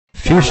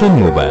Education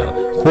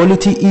Mobile,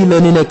 quality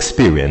e-learning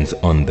experience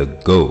on the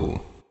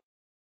go.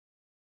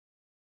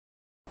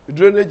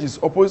 Drainage is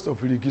opposite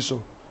of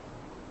irrigation.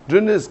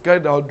 Drainage is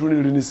carried out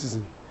during rainy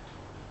season,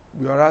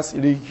 whereas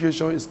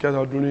irrigation is carried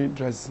out during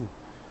dry season.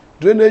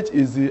 Drainage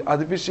is the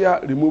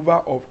artificial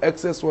removal of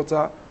excess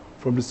water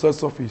from the soil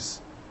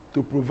surface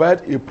to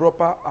provide a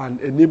proper and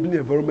enabling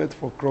environment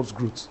for crops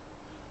growth.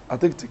 I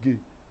take it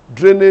again.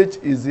 Drainage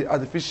is the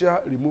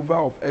artificial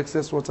removal of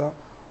excess water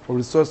from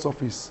the soil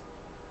surface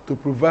to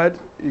provide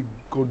a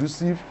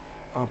conducive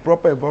and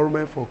proper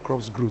environment for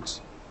crops growth.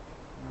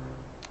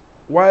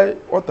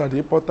 What are the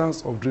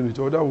importance of drainage?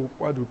 Or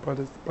why do we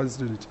practice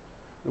drainage?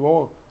 Number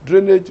one,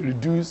 drainage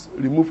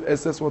remove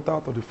excess water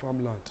out of the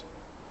farmland.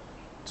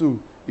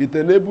 2, it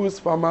enables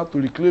farmer to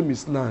reclaim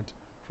his land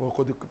for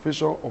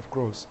cultivation of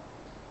crops.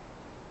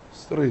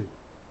 3,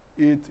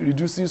 it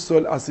reduces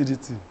soil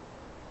acidity.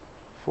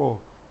 4,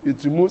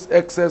 it removes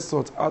excess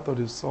salt out of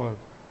the soil.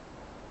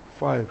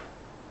 5,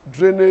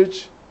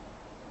 drainage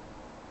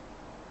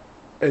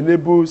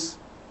enables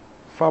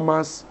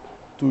farmers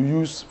to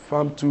use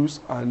farm tools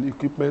and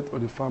equipment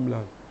on the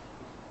farmland.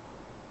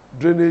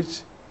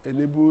 Drainage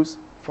enables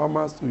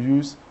farmers to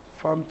use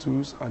farm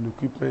tools and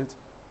equipment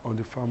on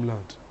the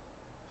farmland.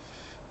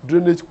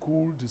 Drainage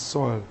cools the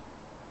soil,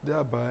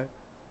 thereby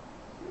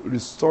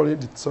restoring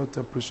the soil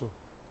temperature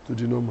to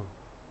the normal.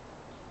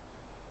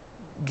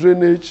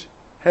 Drainage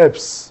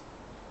helps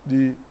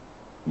the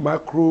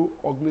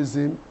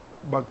microorganism,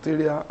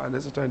 bacteria, and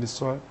etc. in the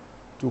soil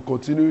to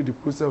continue the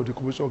process of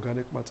decomposition of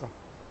organic matter.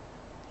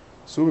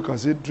 So we can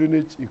say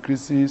drainage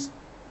increases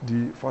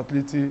the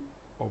fertility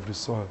of the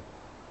soil.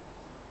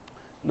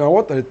 Now,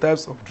 what are the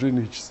types of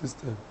drainage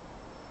system?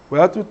 We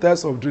have 2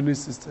 types of drainage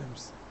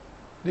systems.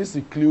 These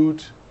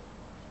include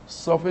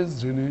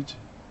surface drainage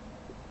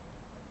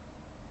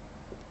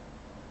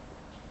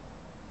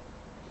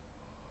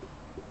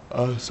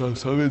and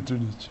subsurface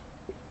drainage.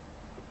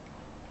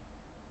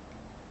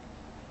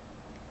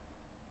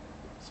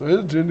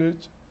 Surface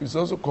drainage is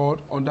also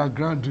called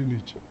underground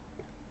drainage.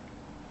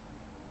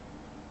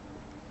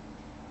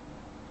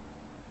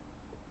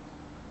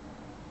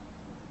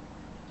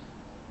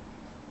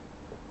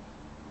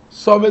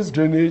 Surface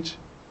drainage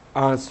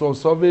and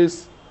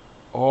subsurface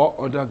or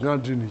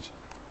underground drainage.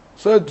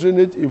 Surface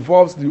drainage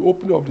involves the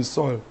opening of the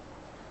soil,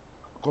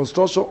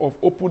 construction of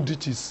open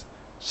ditches,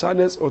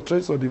 channels or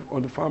trenches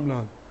on the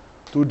farmland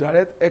to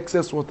direct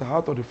excess water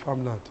out of the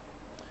farmland.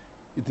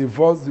 It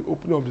involves the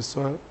opening of the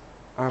soil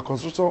and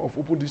construction of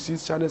open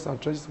ditches, channels and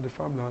trenches on the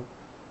farmland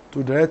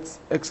to direct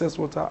excess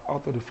water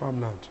out of the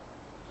farmland.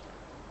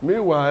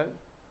 Meanwhile,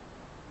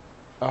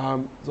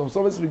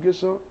 subsurface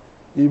irrigation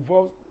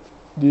involves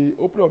the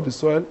opening of the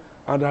soil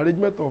and the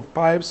arrangement of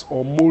pipes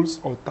or molds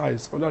or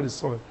ties under the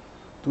soil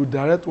to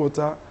direct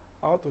water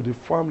out of the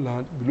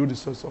farmland below the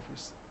soil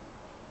surface.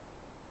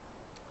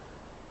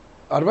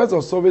 Advantages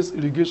of surface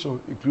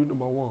irrigation include: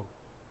 number 1,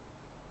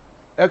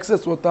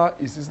 excess water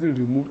is easily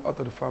removed out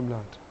of the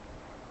farmland.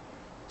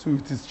 2,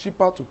 it is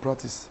cheaper to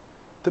practice.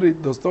 3,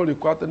 it does not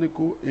require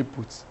technical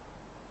inputs.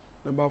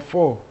 Number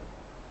 4,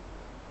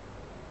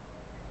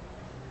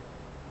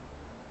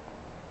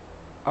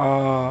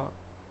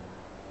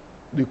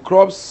 the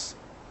crops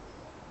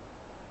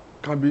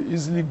can be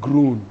easily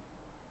grown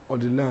on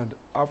the land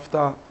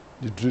after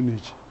the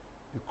drainage.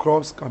 The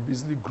crops can be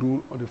easily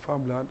grown on the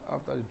farmland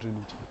after the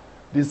drainage.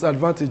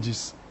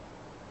 Disadvantages: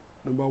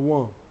 number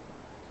 1,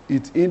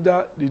 it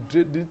hinder the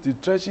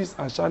trenches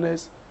and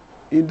channels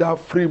hinder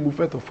free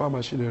movement of farm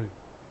machinery.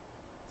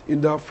 The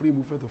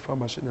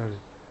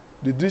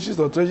ditches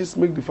or trenches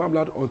make the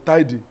farmland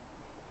untidy.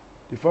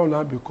 The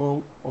farmland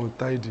becomes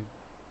untidy.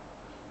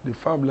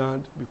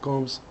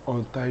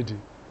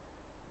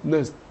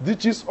 Next,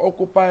 ditches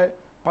occupy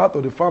part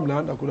of the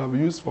farmland that could have been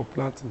used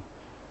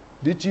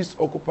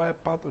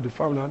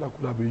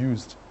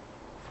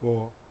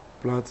for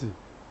planting.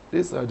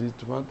 These are the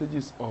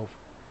advantages of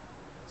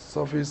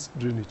surface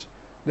drainage.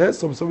 Then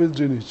subsurface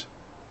drainage.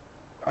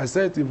 I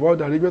said it involves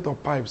the arrangement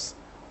of pipes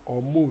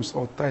or molds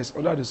or ties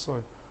under the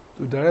soil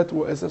to direct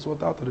excess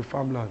water out of the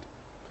farmland.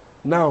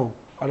 Now,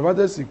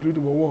 advantages include: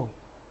 number 1,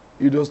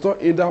 it does not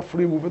hinder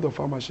free movement of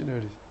farm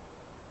machinery.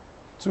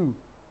 2,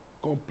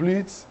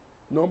 complete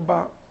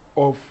number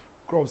of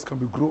crops can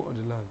be grown on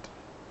the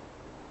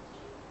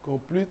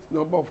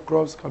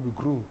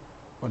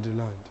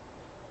land.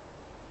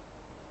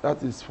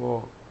 That is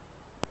for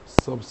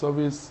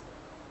subsurface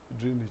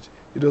drainage.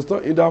 It does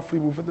not hinder free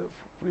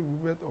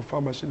movement of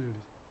farm machinery,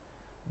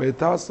 but it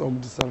has some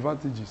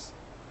disadvantages.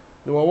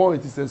 Number 1,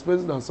 it is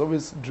expensive than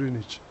surface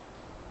drainage.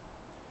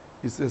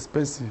 It's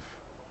expensive.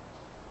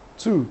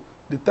 2,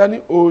 the tiny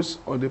holes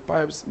on the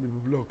pipes may be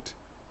blocked,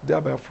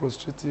 thereby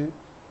frustrating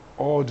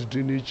all the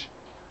drainage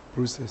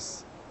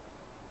process.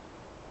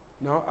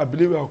 Now, I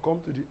believe we have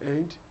come to the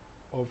end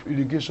of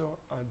irrigation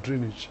and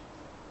drainage.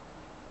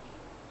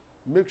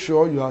 Make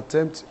sure you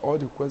attempt all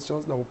the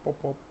questions that will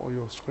pop up on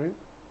your screen.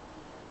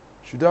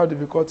 Should you have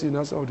difficulty in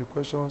answering all the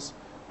questions,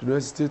 do not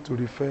hesitate to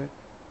refer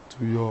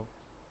to your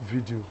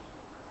video.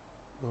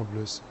 God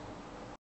bless you.